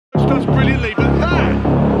does brilliantly, but that,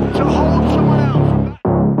 to hold someone out from that...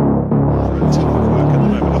 work at the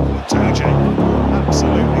moment. Look at TJ.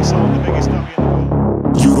 Absolutely some of the biggest dummy in the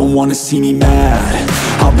world. You don't wanna see me mad,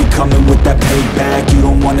 I'll be coming with that payback. You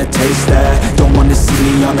don't wanna taste that, don't wanna see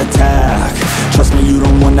me on attack. Trust me, you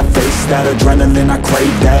don't wanna face that adrenaline, I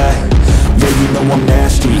crave that. Yeah, you know I'm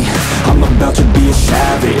nasty, I'm about to be a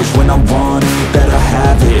savage. When I want it, better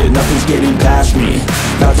have it. Nothing's getting past me,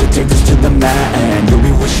 about to take this to the mat, and you'll be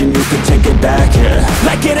wishing you could take it back, yeah.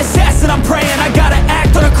 Like an assassin, I'm praying, I gotta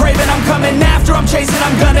act on a craving. I'm coming after, I'm chasing,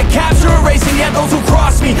 I'm gonna capture, erasing. Yeah, those who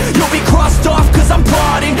cross me, you'll be crossed off, cause I'm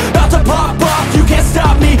plotting, about to pop off. You can't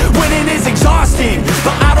stop me, winning is exhausting,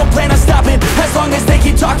 but I don't plan on stopping, as long as they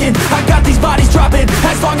keep talking. I got these bodies dropping,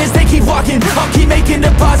 as long as they keep walking. I'll keep making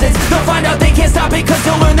deposits, they'll find out they can't stop it, cause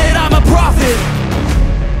they'll learn that I'm a prophet.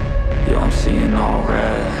 Yo, I'm seeing all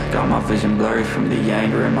red, got my vision blurry from the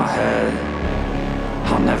anger in my head.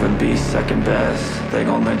 I'll never be second best, they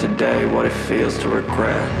gon' learn today what it feels to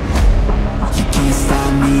regret. You can't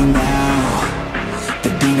stop me now, the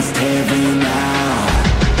demons tearing out.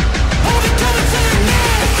 Hold it coming to your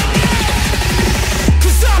neck,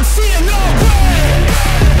 cause I'm seeing all red.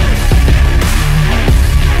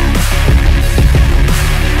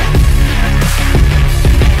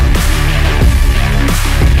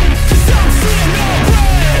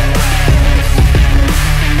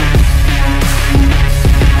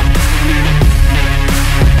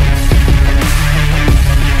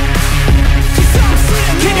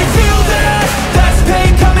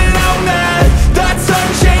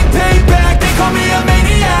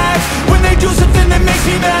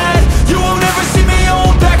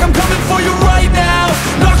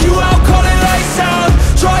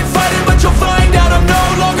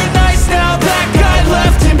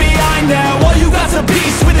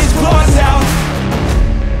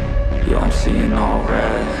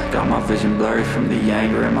 Vision blurry from the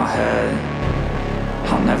anger in my head.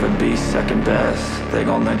 I'll never be second best, they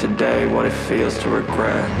gon' learn today what it feels to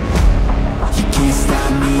regret. You can't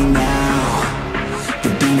stop me now, the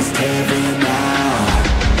demons tearing out.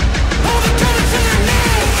 Hold it coming to your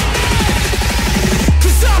neck,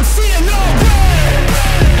 cause I'm seeing all red.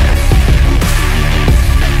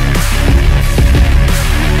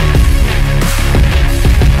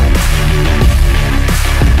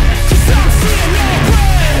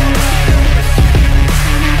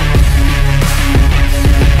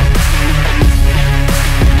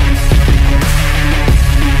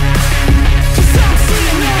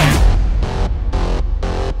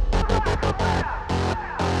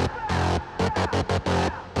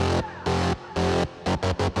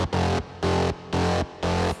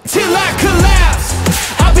 Till I collapse,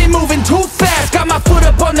 I've been moving too fast. Got my foot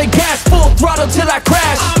up on the gas, full throttle till I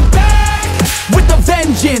crash. I'm back with a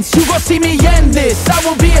vengeance, you gon' see me end this. I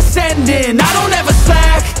will be ascending, I don't ever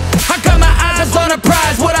slack. I got my eyes on a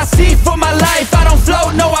prize, what I see for my life. I don't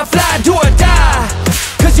float, no I fly, do or die.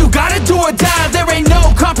 Cause you gotta do or die, there ain't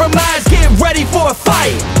no compromise. Get ready for a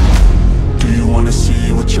fight. Do you wanna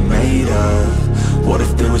see what you're made of? What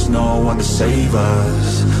if there was no one to save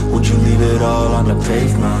us? Would you leave it all on the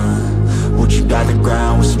pavement? Would you dye the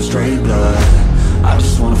ground with some stray blood? I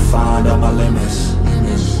just wanna find out my limits.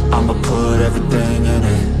 I'ma put everything in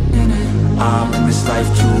it. I'm in this life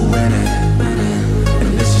to win it,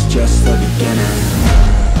 and this is just the beginning.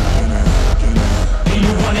 Do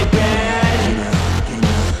you want it bad?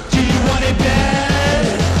 Do you want it bad?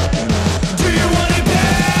 Do you want it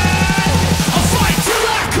bad? I'll fight till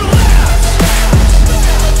I collapse.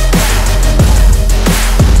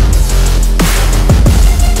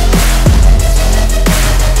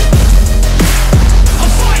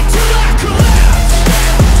 I'll fight till I collapse.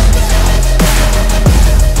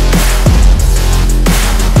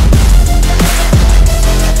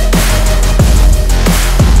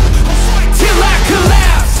 I'll fight till I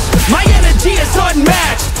collapse. My energy is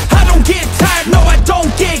unmatched. I don't get tired, no I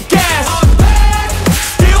don't get gas. I'm back,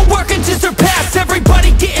 still working to surpass.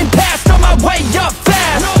 Everybody getting past, on my way up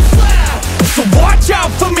fast. No slap, so watch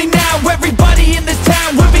out for me now. Everybody in this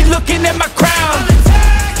town will be looking at my crown.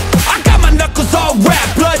 I got my knuckles all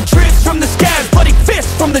wrapped, blood drips from the scabs, bloody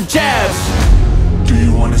fists from the jabs. Do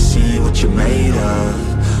you wanna see what you're made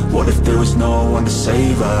of? What if there was no one to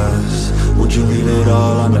save us? Would you leave it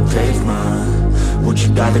all on the pavement? Would you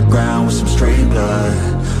dye the ground with some stray blood?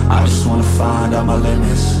 I just wanna find out my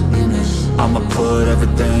limits. I'ma put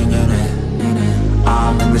everything in it.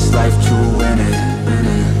 I'm in this life to win it,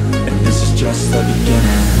 and this is just the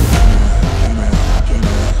beginning.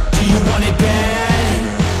 Do you want it bad?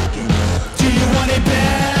 Do you want it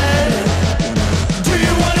bad? Do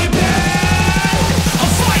you want it bad?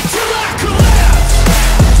 I'll fight till I collapse.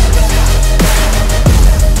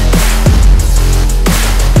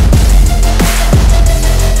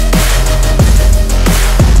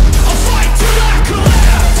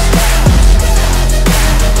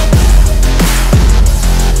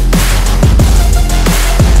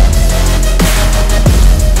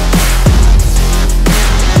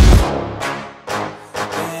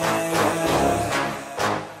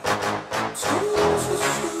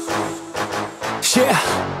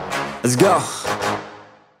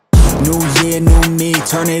 New year, new me,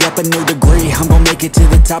 turn it up a new degree. I'm gon' make it to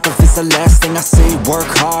the top if it's the last thing I see. Work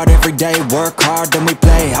hard every day, work hard, then we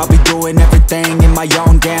play. I'll be doing everything in my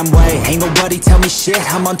own damn way. Ain't nobody tell me shit,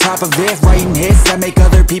 I'm on top of it. Writing hits that make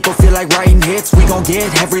other people feel like writing hits. We gon' get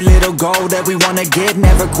every little goal that we wanna get.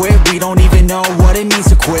 Never quit, we don't even know what it means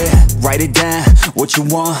to quit. Write it down, what you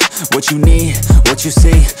want, what you need, what you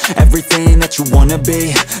see. Everything that you wanna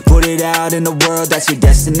be, put it out in the world, that's your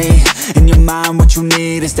destiny. In your mind, what you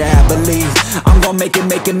need is to have belief. I'm gon' make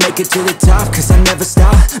it to the top, cause I never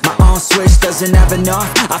stop. My own switch doesn't have enough.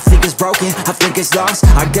 I think it's broken, I think it's lost.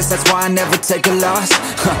 I guess that's why I never take a loss.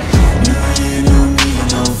 New year, new me,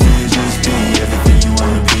 no fear, just be everything you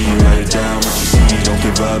wanna be. Write it down, what you see, don't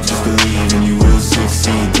give up, just believe and you will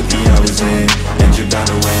succeed. Put the hours in, and you're bound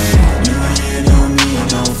to win. New year, new me,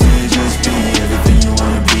 no fear, just be everything you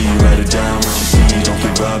wanna be. Write it down, what you see, don't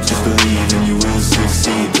give up, just believe and you will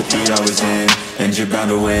succeed. Put the hours in, and you're bound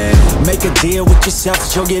to win. Make a deal with yourself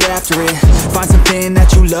that you'll get after it. Find something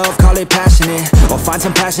that you love, call it passionate. Or find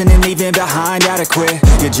some passion and leave it behind, adequate.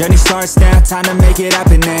 Your journey starts now, time to make it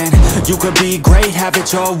happen then. You could be great, have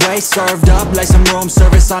it your way. Served up like some room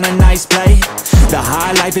service on a nice plate. The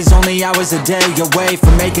high life is only hours a day away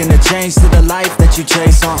from making a change to the life that you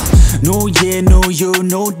chase. New year, new you,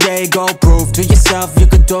 new day. Go prove to yourself you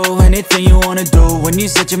could do anything you wanna do. When you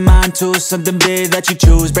set your mind to something big that you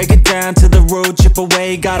choose, break it down to the root, chip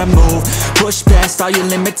away, gotta move. Push past all your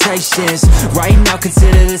limitations. Right now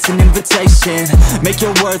consider this an invitation. Make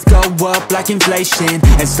your worth go up like inflation,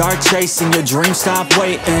 and start chasing your dreams, stop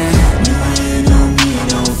waiting. New year, new me,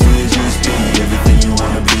 no fear, just be everything you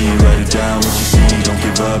wanna be. Write it down, what you see, don't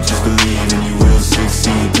give up, just believe and you will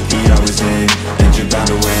succeed. Put the hours in, and you're bound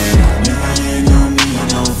to win. New year, new me,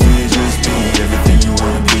 no fear, just be everything you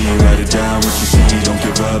wanna be. Write it down, what you see, don't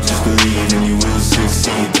give up, just believe and you will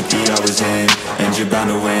succeed. Put the hours in, and you're bound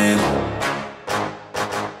to win.